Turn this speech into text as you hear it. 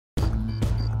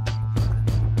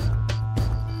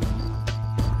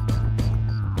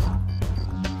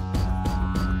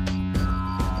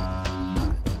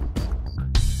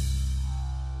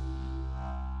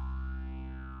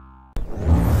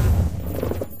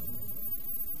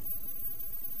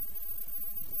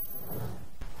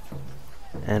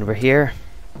And we're here.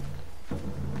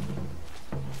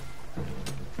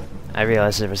 I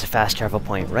realized there was a fast travel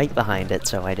point right behind it,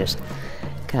 so I just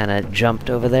kind of jumped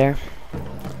over there.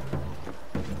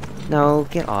 No,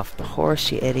 get off the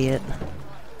horse, you idiot.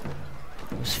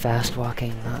 It was fast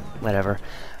walking, not whatever.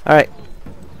 Alright.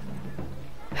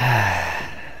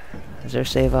 Is there a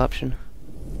save option?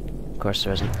 Of course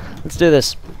there isn't. Let's do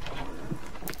this.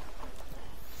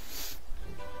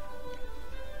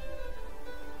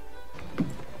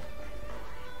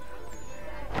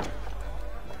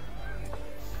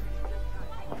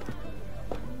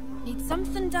 Need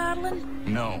something, darling?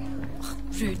 No. Ugh,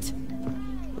 rude.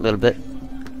 A little bit.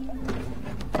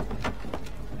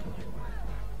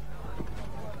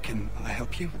 Can I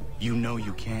help you? You know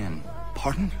you can.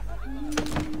 Pardon?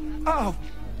 Oh!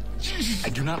 I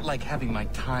do not like having my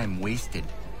time wasted.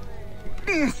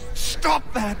 Stop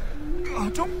that!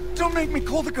 Oh, don't make me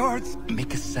call the guards.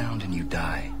 Make a sound and you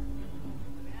die.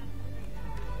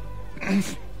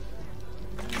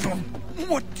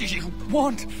 What do you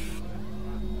want?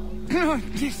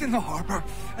 He's in the harbor,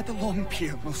 at the long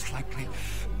pier, most likely.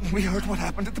 We heard what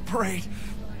happened at the parade.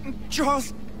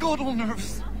 Charles got all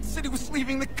nervous. Said he was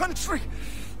leaving the country.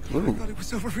 Ooh. I thought he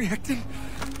was overreacting.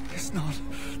 It's not.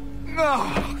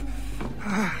 No.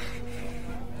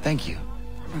 Thank you.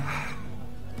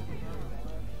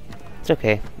 It's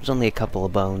okay. There's only a couple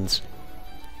of bones.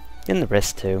 In the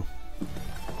wrist, too.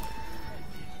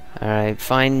 Alright,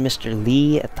 find Mr.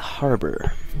 Lee at the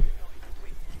harbor.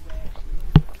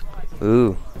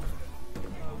 Ooh.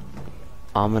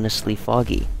 Ominously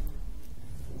foggy.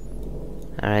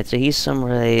 Alright, so he's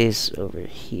somewhere over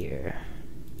here.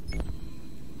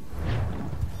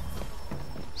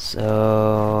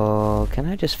 So, can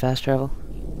I just fast travel?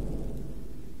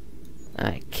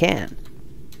 I can.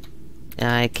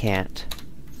 I can't.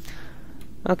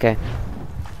 Okay.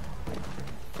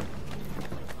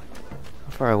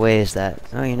 How far away is that?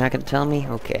 Oh, you're not gonna tell me?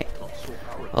 Okay.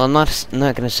 Well, I'm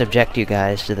not gonna subject you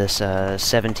guys to this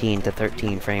 17 to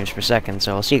 13 frames per second,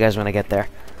 so I'll see you guys when I get there.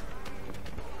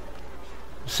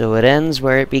 So it ends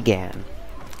where it began.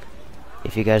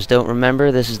 If you guys don't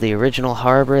remember, this is the original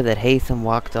harbor that Haytham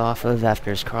walked off of after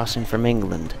his crossing from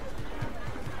England.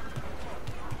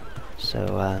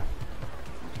 So,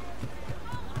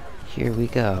 here we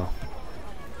go.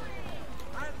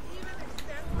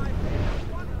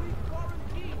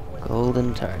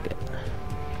 Golden target.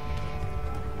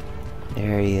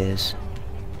 There he is.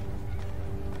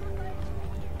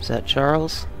 Is that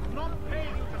Charles?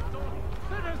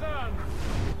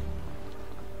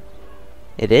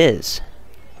 It is.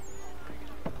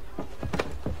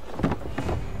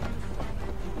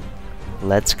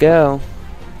 Let's go.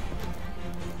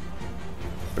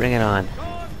 Bring it on.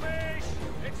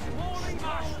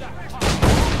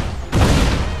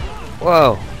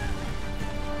 Whoa.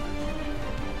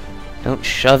 Don't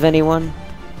shove anyone.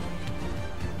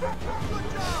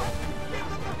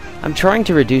 I'm trying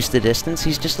to reduce the distance.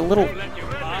 He's just a little...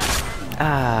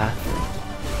 Ah.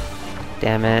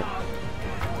 Damn it.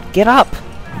 Get up!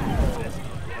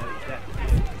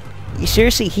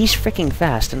 Seriously, he's freaking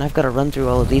fast, and I've got to run through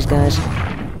all of these guys?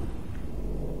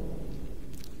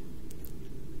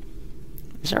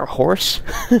 Is there a horse?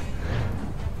 I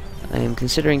am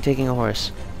considering taking a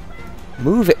horse.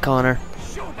 Move it, Connor!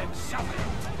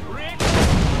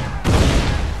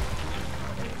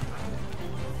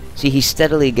 See, he's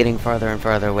steadily getting farther and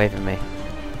farther away from me.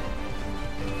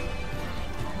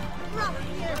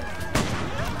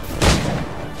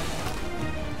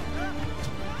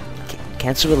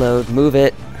 Cancel reload, move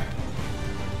it.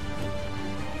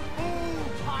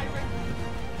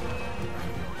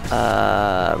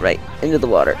 Right, into the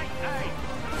water.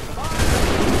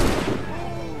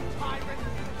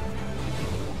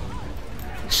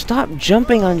 Stop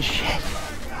jumping on shit.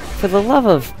 For the love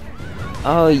of...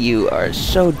 Oh, you are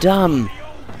so dumb.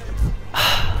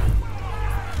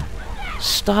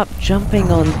 Stop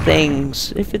jumping on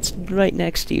things. If it's right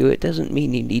next to you, it doesn't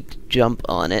mean you need to jump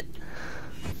on it.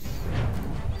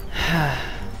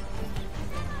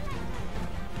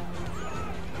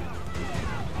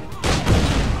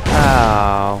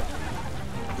 Oh.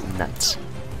 Nuts.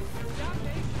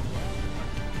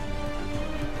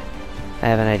 I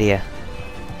have an idea.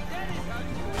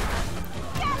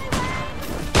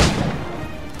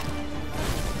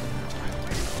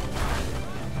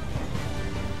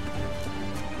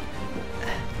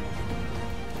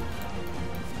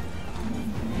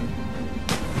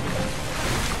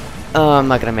 Oh, I'm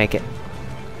not gonna make it.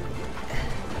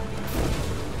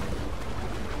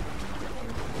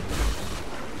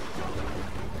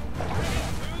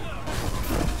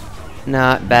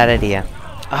 Not bad idea.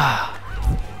 Ah.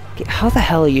 Okay, how the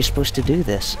hell are you supposed to do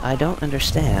this? I don't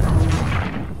understand.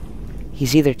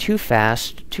 He's either too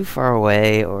fast, too far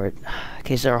away, or...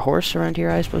 Okay, is there a horse around here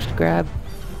I'm supposed to grab?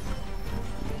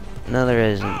 No, there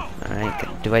isn't.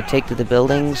 Alright, do I take to the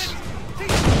buildings? Can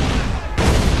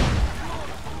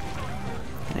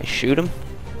I shoot him?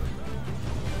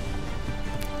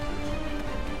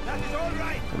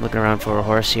 I'm looking around for a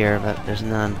horse here, but there's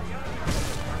none.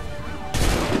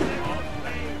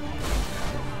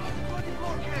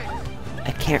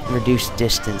 I can't reduce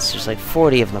distance. There's like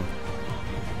 40 of them.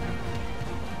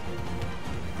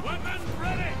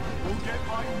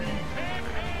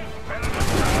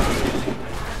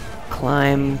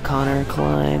 Climb, Connor,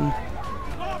 climb.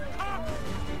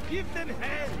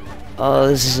 Oh,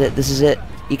 this is it, this is it.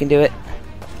 You can do it.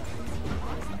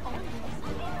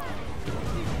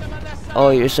 Oh,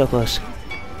 you're so close.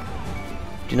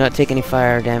 Do not take any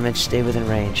fire damage, stay within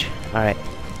range. Alright.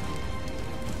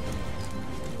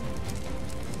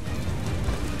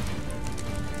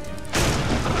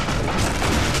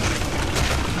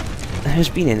 There's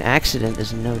been an accident,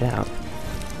 there's no doubt.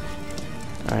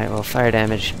 Alright, well, fire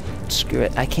damage. Screw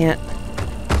it, I can't...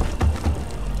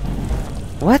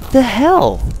 What the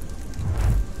hell?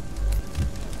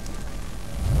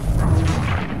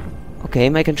 Okay,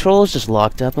 my controls just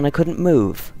locked up and I couldn't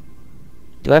move.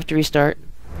 Do I have to restart?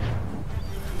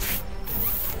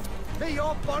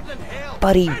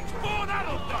 Buddy!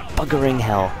 Buggering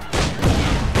hell.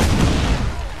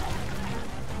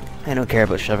 I don't care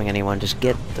about shoving anyone, just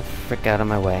get the frick out of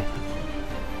my way.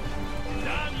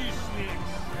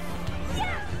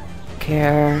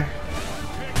 Care.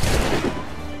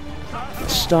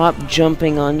 Stop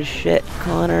jumping on shit,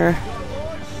 Connor.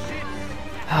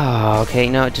 Oh, okay,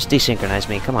 no, just desynchronize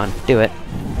me. Come on, do it.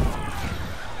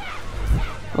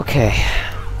 Okay.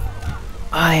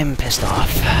 I am pissed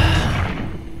off.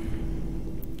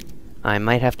 I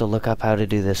might have to look up how to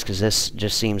do this, because this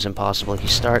just seems impossible. He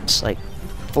starts, like,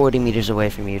 40 meters away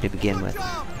from you to begin with.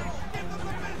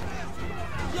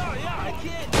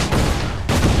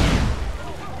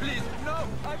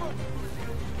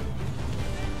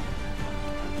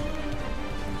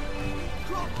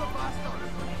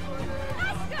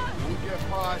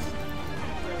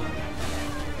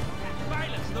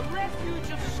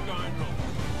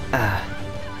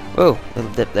 Whoa,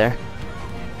 little dip there.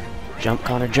 Jump,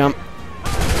 Connor, jump.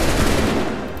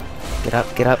 Get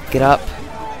up, get up, get up.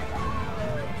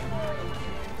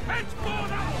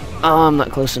 Oh, I'm not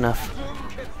close enough.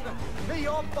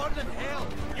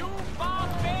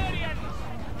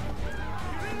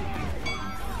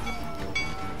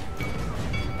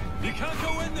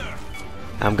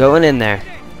 I'm going in there.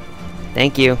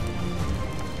 Thank you.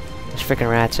 There's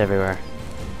frickin' rats everywhere.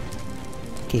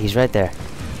 Okay, he's right there.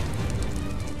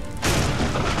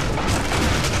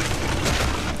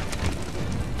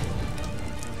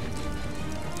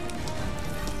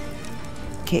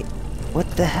 Okay, what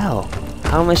the hell?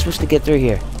 How am I supposed to get through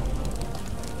here?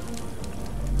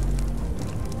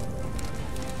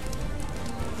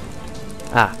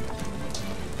 Ah.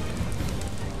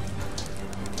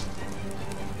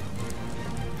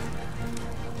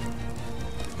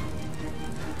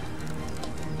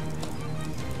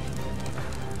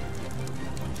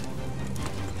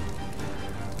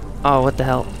 Oh, what the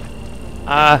hell?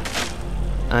 Ah!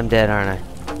 I'm dead, aren't I?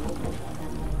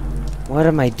 What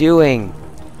am I doing?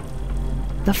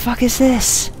 The fuck is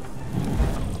this?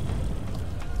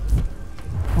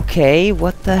 Okay,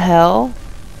 what the hell?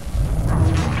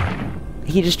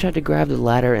 He just tried to grab the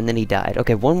ladder and then he died.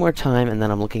 Okay, one more time and then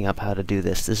I'm looking up how to do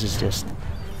this. This is just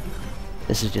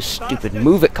stupid.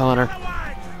 Move it, Connor.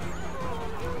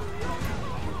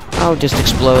 Oh, just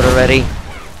explode already.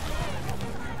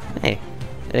 Hey,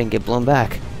 I didn't get blown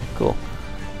back. Cool.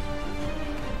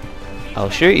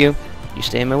 I'll shoot you. You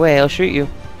stay in my way, I'll shoot you.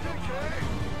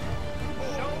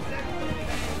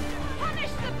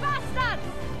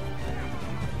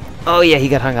 Oh yeah, he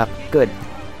got hung up. Good.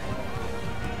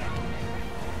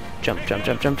 Jump, jump,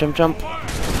 jump, jump, jump, jump.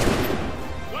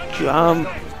 Jump.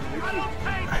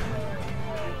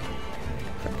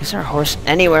 Is there a horse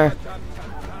anywhere?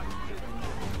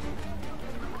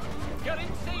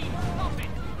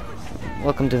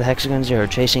 Welcome to the Hexagon Zero,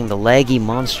 chasing the laggy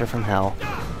monster from hell.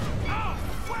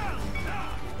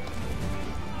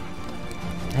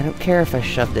 I don't care if I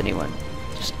shoved anyone.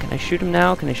 Just, can I shoot him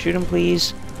now? Can I shoot him,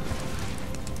 please?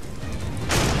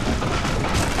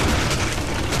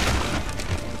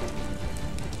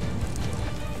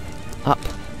 Up.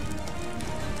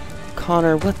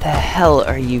 Connor, what the hell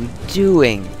are you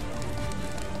doing?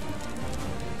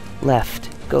 Left.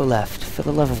 Go left. For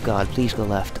the love of God, please go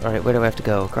left. Alright, where do I have to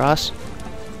go? Across?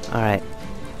 Alright.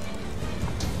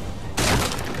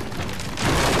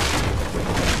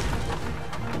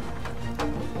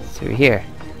 Through here.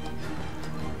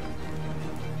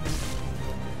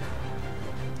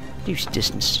 Use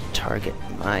distance to target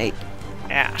my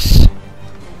ass.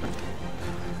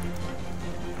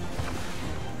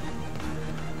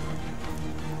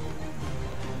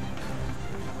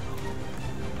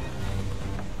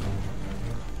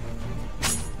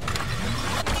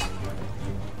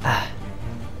 Ah.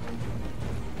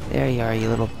 There you are, you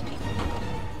little...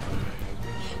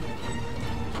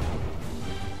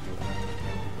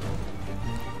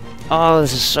 Oh,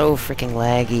 this is so freaking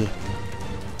laggy.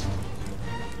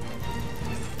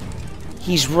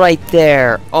 He's right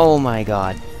there. Oh my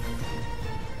god.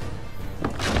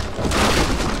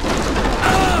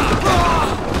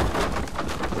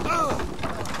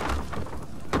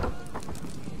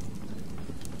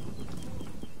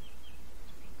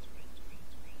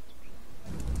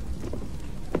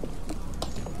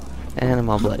 And I'm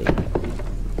all bloody.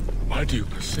 Why do you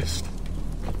persist?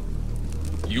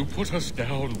 You put us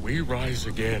down, we rise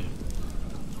again.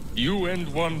 You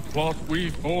end one plot, we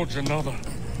forge another.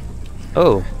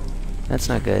 Oh, that's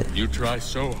not good. You try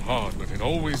so hard, but it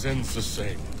always ends the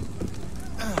same.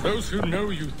 Those who know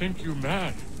you think you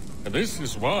mad, and this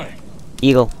is why.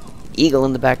 Eagle. Eagle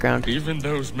in the background. Even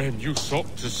those men you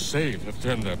sought to save have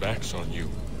turned their backs on you.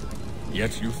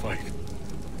 Yet you fight.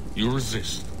 You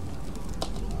resist.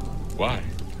 Why?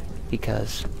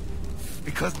 Because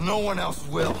no one else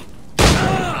will.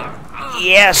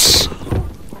 yes!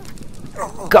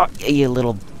 Got you,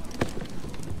 little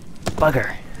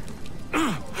bugger.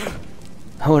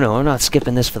 Oh no, I'm not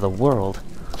skipping this for the world.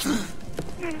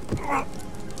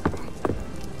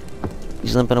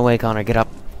 He's limping away, Connor. Get up.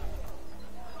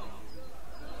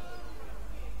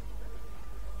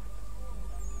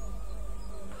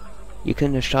 You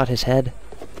couldn't have shot his head?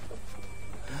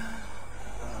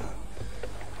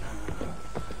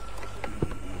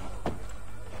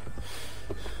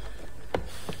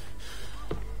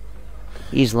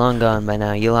 He's long gone by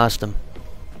now. You lost him.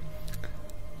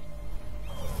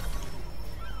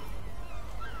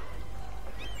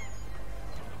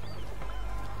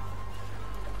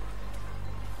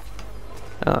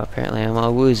 Oh, apparently I'm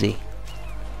all woozy.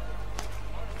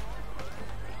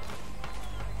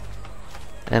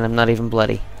 And I'm not even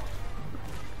bloody.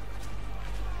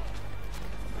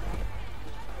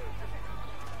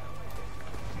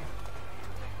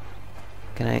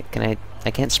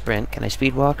 I can't sprint. Can I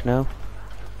speed walk? No.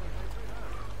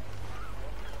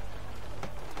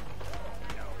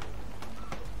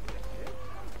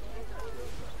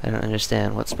 I don't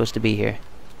understand what's supposed to be here.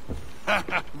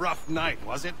 Rough night,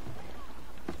 was it?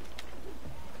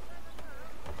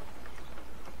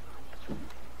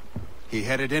 He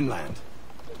headed inland.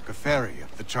 A ferry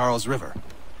up the Charles River.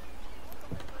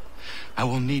 I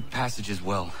will need passage as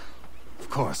well. Of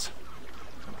course.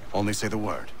 Only say the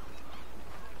word.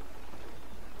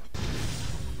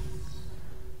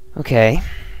 Okay.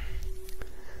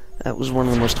 That was one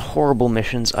of the most horrible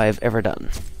missions I've ever done.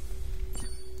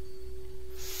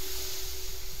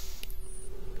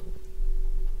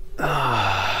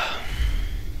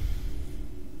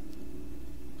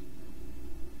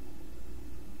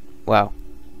 Wow.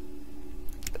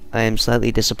 I am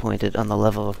slightly disappointed on the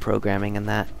level of programming in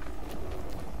that.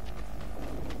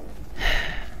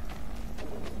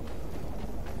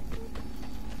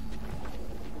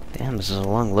 Damn, this is a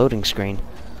long loading screen.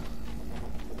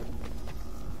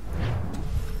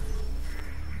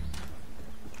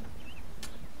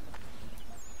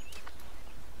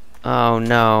 Oh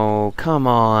no, come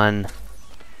on.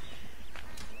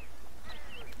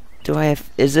 Do I have...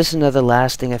 Is this another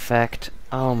lasting effect?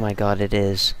 Oh my god, it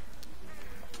is.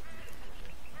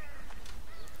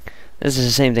 This is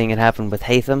the same thing that happened with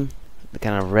Hatham. The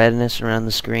kind of redness around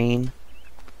the screen.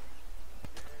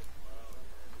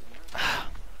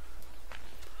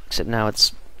 Except now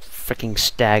it's freaking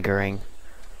staggering.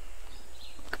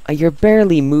 You're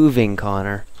barely moving,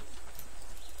 Connor.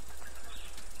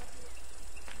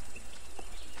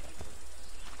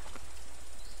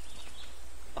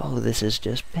 Oh, this is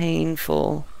just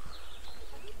painful.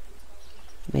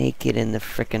 Make it in the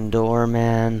frickin' door,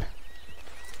 man.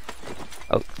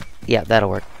 Oh, yeah, that'll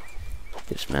work.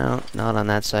 Dismount. Not on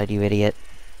that side, you idiot.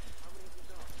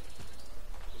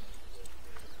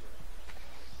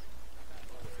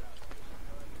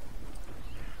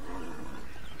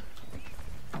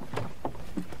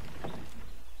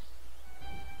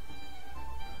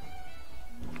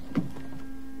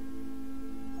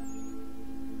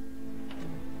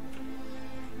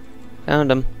 Found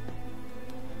him.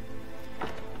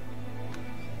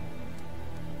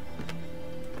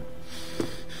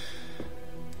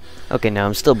 Okay, now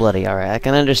I'm still bloody. Alright, I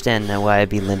can understand now why I'd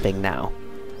be limping now.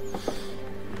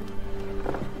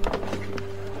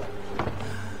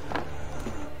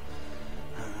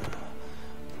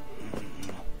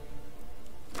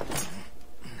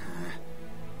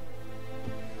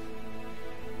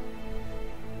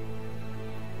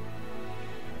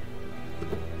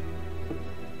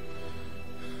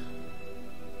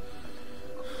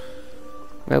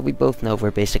 Well, we both know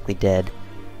we're basically dead.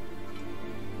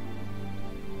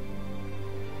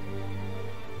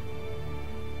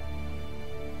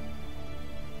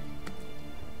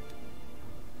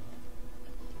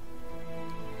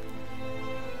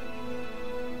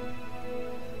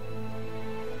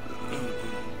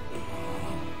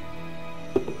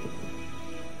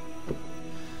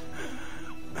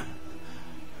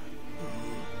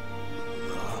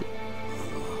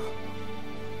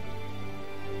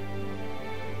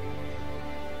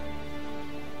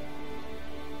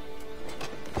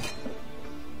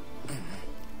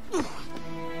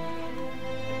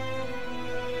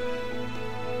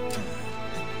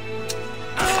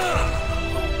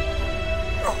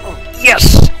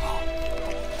 Yes!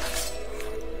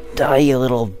 Die, you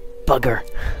little bugger.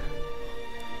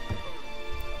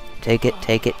 Take it,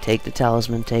 take the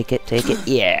talisman, take it,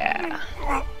 yeah!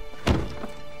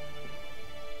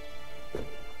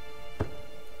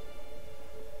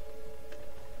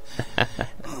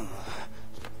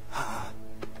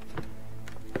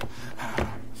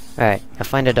 Alright, now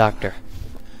find a doctor.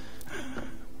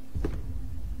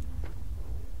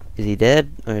 Is he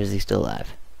dead, or is he still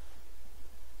alive?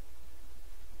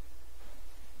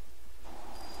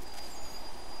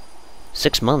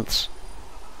 Six months.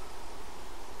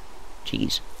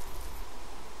 Jeez.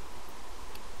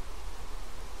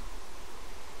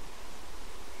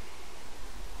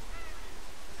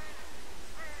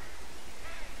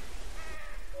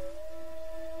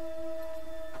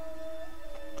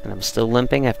 And I'm still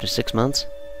limping after 6 months?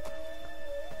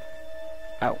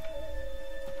 Ow.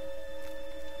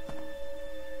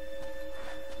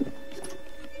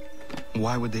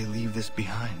 Why would they leave this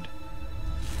behind?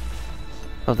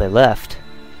 Oh, they left.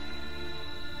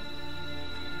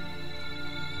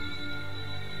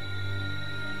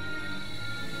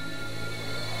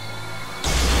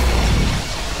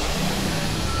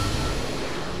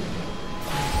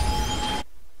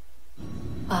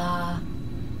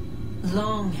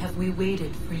 Long have we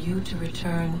waited for you to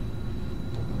return.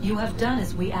 You have done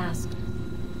as we asked.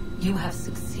 You have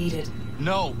succeeded.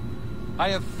 No! I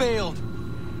have failed!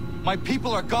 My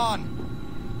people are gone!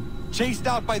 Chased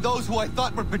out by those who I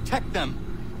thought would protect them!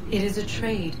 It is a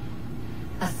trade,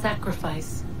 a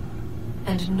sacrifice,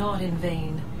 and not in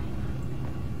vain.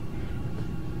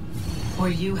 For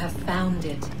you have found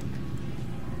it.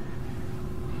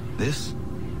 This?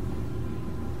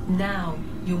 Now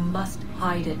you must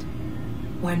hide it,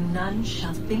 where none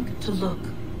shall think to look,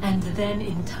 and then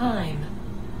in time,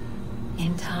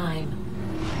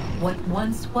 what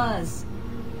once was,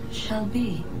 shall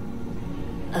be,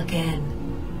 again.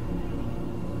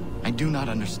 I do not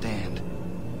understand.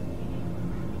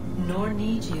 Nor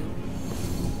need you.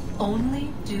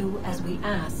 Only do as we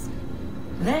ask.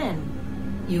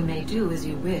 Then, you may do as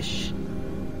you wish.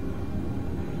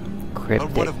 Cryptics.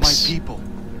 But what of my people?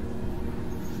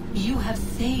 You have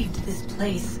saved this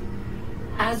place,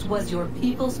 as was your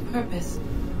people's purpose,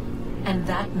 and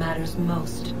that matters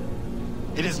most.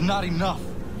 It is not enough.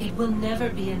 It will never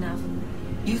be enough.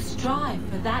 You strive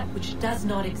for that which does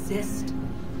not exist.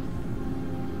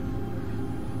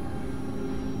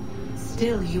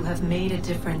 Still, you have made a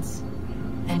difference,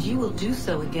 and you will do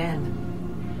so again.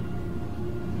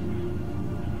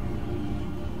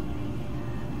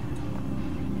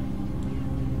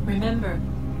 Remember,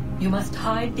 you must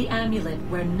hide the amulet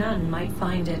where none might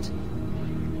find it.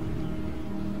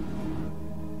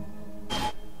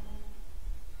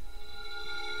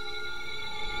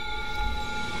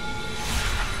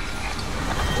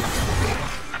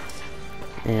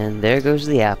 And there goes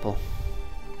the apple.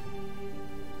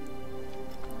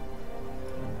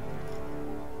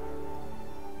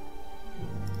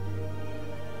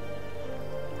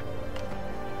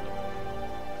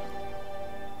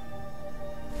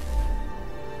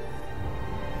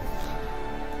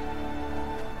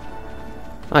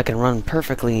 I can run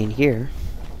perfectly in here.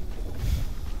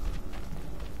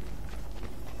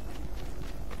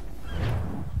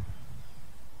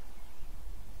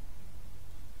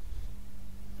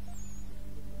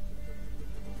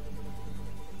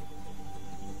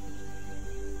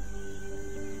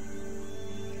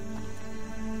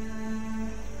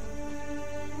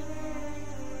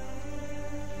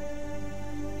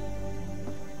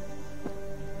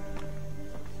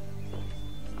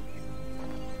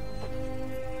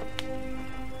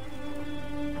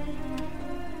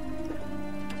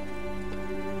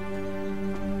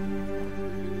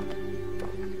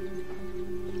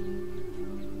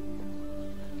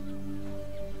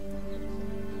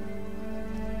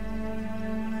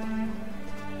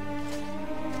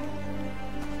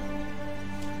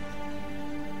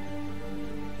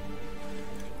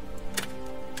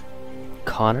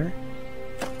 Connor?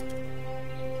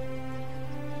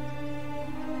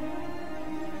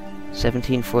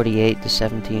 1748 to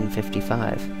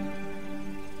 1755.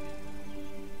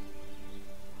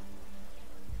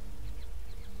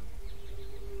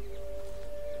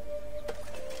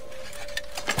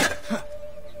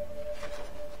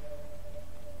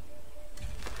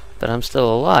 But I'm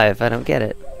still alive, I don't get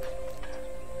it.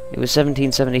 It was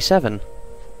 1777.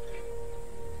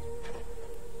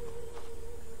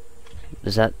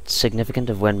 Is that significant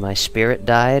of when my spirit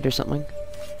died or something?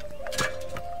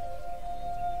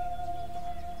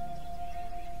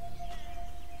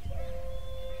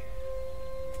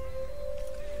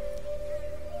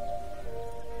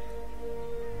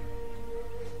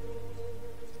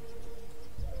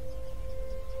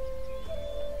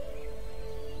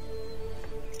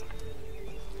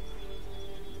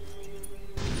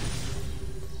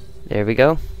 There we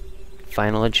go.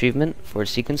 Final achievement for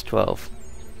sequence 12.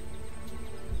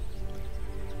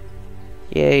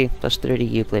 Yay, plus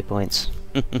 30 Uplay points.